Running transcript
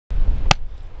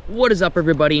What is up,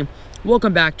 everybody?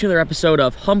 Welcome back to another episode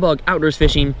of Humbug Outdoors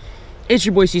Fishing. It's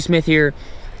your boy C. Smith here,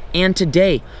 and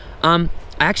today I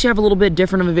actually have a little bit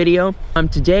different of a video.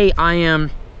 Today I am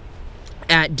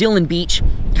at Dillon Beach,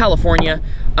 California,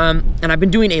 and I've been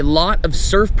doing a lot of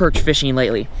surf perch fishing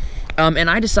lately. And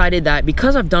I decided that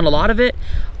because I've done a lot of it,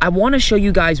 I want to show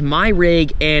you guys my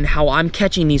rig and how I'm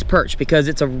catching these perch, because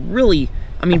it's a really,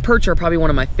 perch are probably one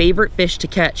of my favorite fish to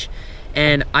catch,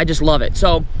 and I just love it.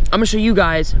 So I'm gonna show you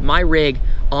guys my rig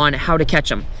on how to catch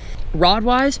them. Rod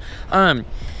wise,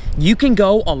 you can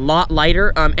go a lot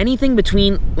lighter. Anything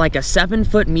between like a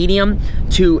 7-foot medium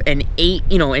to an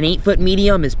 8-foot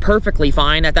medium is perfectly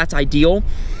fine. That's ideal.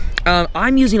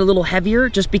 I'm using a little heavier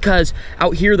just because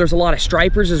out here there's a lot of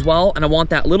stripers as well, and I want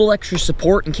that little extra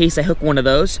support in case I hook one of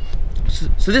those.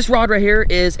 So this rod right here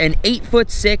is an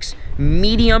 8'6"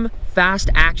 medium fast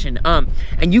action,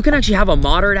 and you can actually have a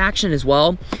moderate action as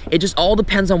well. It just all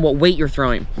depends on what weight you're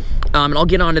throwing, and I'll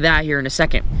get onto that here in a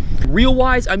second. Reel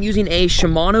wise, I'm using a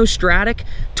Shimano Stradic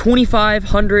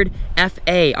 2500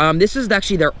 FA. This is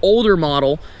actually their older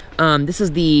model. This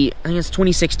is the, I think it's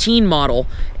 2016 model,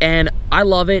 and I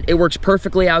love it. It works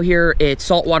perfectly out here. It's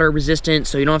saltwater resistant,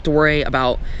 so you don't have to worry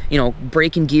about,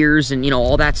 breaking gears and,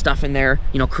 all that stuff in there,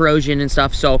 corrosion and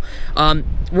stuff. So,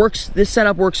 this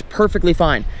setup works perfectly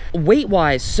fine.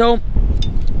 Weight-wise, so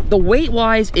the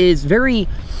weight-wise is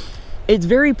it's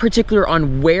very particular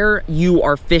on where you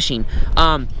are fishing.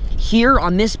 Here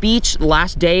on this beach,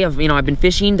 last day of, I've been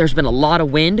fishing, there's been a lot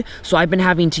of wind, so I've been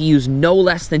having to use no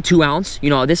less than 2 ounce.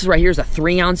 This is right here is a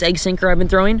 3-ounce egg sinker I've been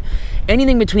throwing.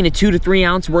 Anything between a 2 to 3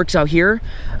 ounce works out here.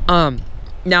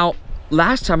 Now,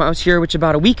 last time I was here, which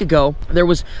about a week ago,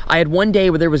 I had one day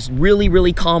where there was really,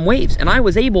 really calm waves, and I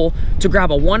was able to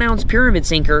grab a 1-ounce pyramid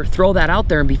sinker, throw that out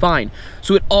there, and be fine.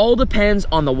 So it all depends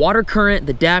on the water current,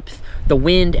 the depth, the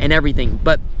wind, and everything.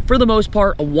 But for the most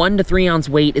part, a 1 to 3 ounce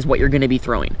weight is what you're going to be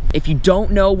throwing. If you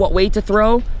don't know what weight to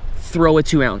throw a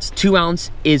 2 ounce. 2 ounce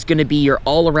is going to be your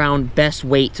all-around best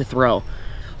weight to throw.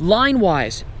 Line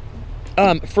wise,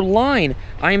 for line,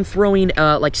 I am throwing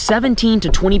like 17 to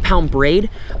 20 pound braid.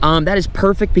 That is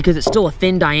perfect because it's still a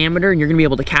thin diameter and you're gonna be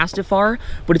able to cast it far,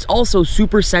 but it's also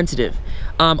super sensitive.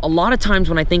 A lot of times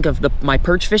when I think of my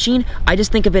perch fishing, I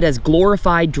just think of it as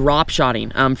glorified drop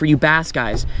shotting for you bass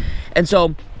guys. And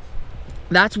so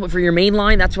that's what, for your main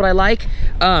line, that's what I like.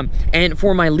 And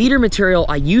for my leader material,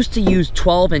 I used to use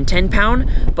 12 and 10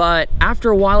 pound, but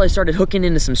after a while I started hooking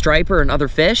into some striper and other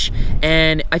fish,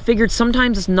 and I figured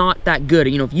sometimes it's not that good.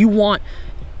 If you want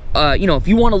if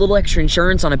you want a little extra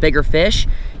insurance on a bigger fish,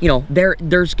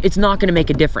 it's not going to make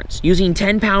a difference. Using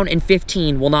 10 pound and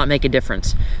 15 will not make a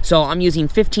difference. So I'm using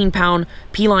 15 pound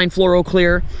P-line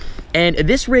Flouroclear. And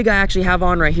this rig I actually have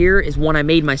on right here is one I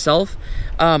made myself.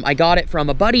 I got it from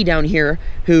a buddy down here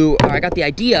I got the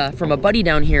idea from a buddy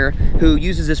down here who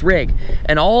uses this rig.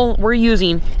 And all we're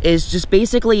using is just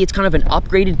basically, it's kind of an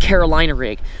upgraded Carolina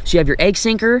rig. So you have your egg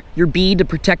sinker, your bead to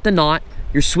protect the knot,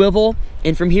 your swivel,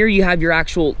 and from here you have your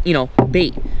actual,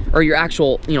 bait, or your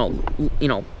actual,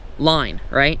 line,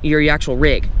 right? Your actual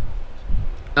rig.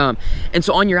 And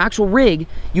so on your actual rig,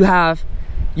 you have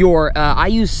your, I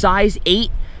use size 8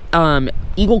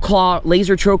 Eagle Claw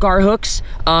laser trocar hooks,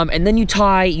 and then you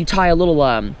tie a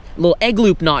little egg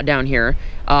loop knot down here.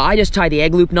 I just tie the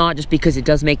egg loop knot just because it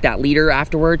does make that leader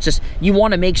afterwards. Just, you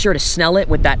want to make sure to snell it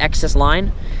with that excess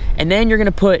line, and then you're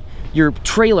gonna put your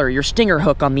trailer, your stinger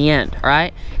hook on the end, all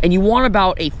right? And you want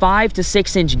about a 5 to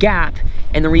 6 inch gap,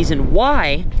 and the reason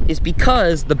why is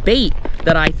because the bait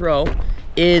that I throw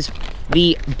is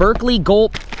the Berkely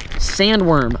Gulp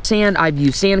Sandworm. I've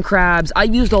used sand crabs,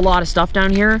 I've used a lot of stuff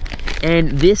down here,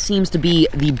 and this seems to be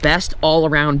the best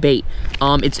all-around bait.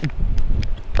 It's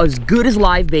as good as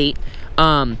live bait.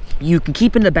 You can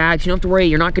keep in the bags, you don't have to worry,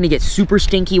 you're not gonna get super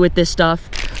stinky with this stuff.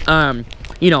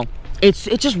 It's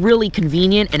just really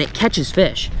convenient, and it catches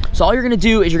fish. So all you're gonna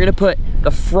do is you're gonna put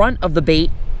the front of the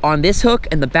bait on this hook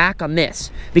and the back on this,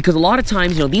 because a lot of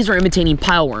times, these are imitating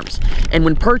pileworms, and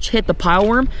when perch hit the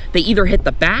pileworm, they either hit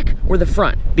the back or the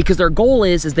front, because their goal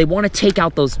is they want to take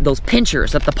out those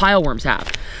pinchers that the pileworms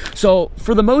have. So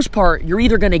for the most part, you're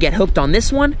either going to get hooked on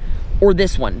this one or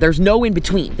this one. There's no in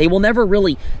between. They will never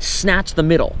really snatch the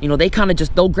middle. They kind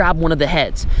of they'll grab one of the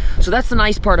heads. So that's the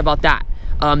nice part about that.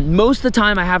 Most of the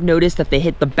time I have noticed that they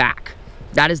hit the back.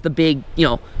 That is the big,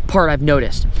 part I've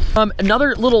noticed.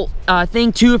 Another little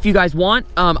thing too, if you guys want,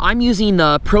 I'm using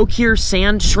the Procure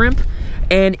sand shrimp,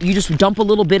 and you just dump a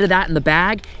little bit of that in the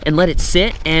bag and let it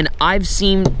sit, and I've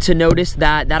seemed to notice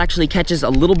that actually catches a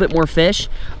little bit more fish.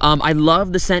 I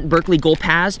love the scent Berkely Gulp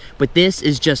has, but this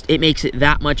is just, it makes it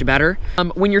that much better.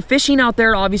 When you're fishing out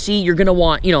there, obviously you're gonna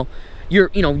want,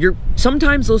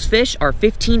 sometimes those fish are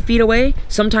 15 feet away,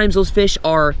 sometimes those fish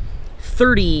are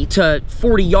 30 to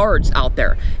 40 yards out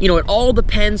there. It all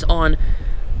depends on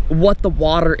what the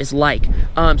water is like.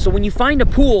 So when you find a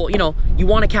pool, you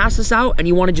want to cast this out and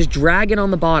you want to just drag it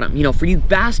on the bottom. For you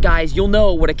bass guys, you'll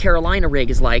know what a Carolina rig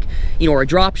is like, or a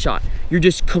drop shot. You're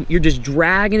just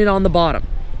dragging it on the bottom.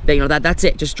 That's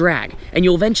it, just drag. And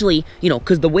you'll eventually,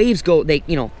 because the waves go,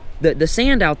 the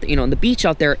sand out there, and the beach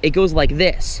out there, it goes like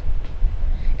this.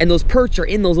 And those perch are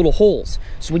in those little holes.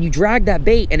 So when you drag that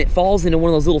bait and it falls into one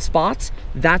of those little spots,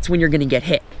 that's when you're gonna get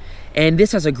hit. And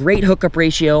this has a great hookup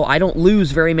ratio. I don't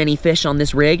lose very many fish on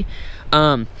this rig.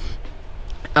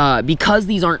 Because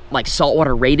these aren't like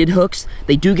saltwater rated hooks,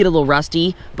 they do get a little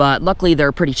rusty, but luckily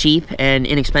they're pretty cheap and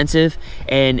inexpensive,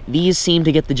 and these seem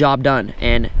to get the job done.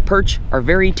 And perch are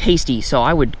very tasty, so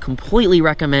I would completely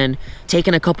recommend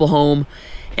taking a couple home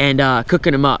and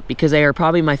cooking them up, because they are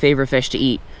probably my favorite fish to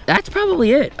eat. That's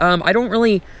probably it. I don't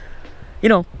really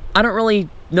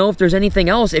know if there's anything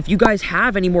else. If you guys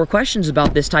have any more questions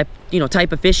about this type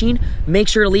of fishing, make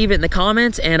sure to leave it in the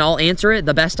comments and I'll answer it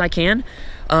the best I can.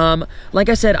 Like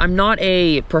I said, I'm not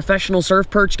a professional surf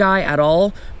perch guy at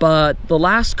all, but the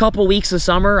last couple weeks of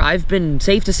summer,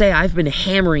 safe to say, I've been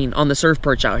hammering on the surf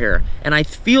perch out here, and I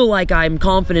feel like I'm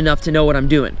confident enough to know what I'm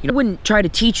doing. I wouldn't try to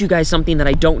teach you guys something that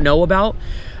I don't know about.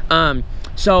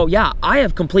 So yeah, I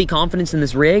have complete confidence in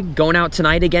this rig, going out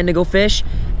tonight again to go fish,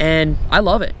 and I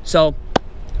love it. So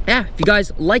yeah, if you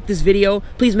guys like this video,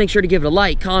 please make sure to give it a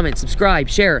like, comment, subscribe,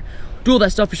 share, do all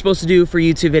that stuff you're supposed to do for a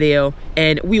YouTube video,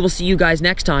 and we will see you guys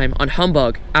next time on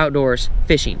Humbug Outdoors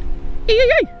Fishing. Yay, yay,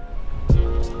 yay.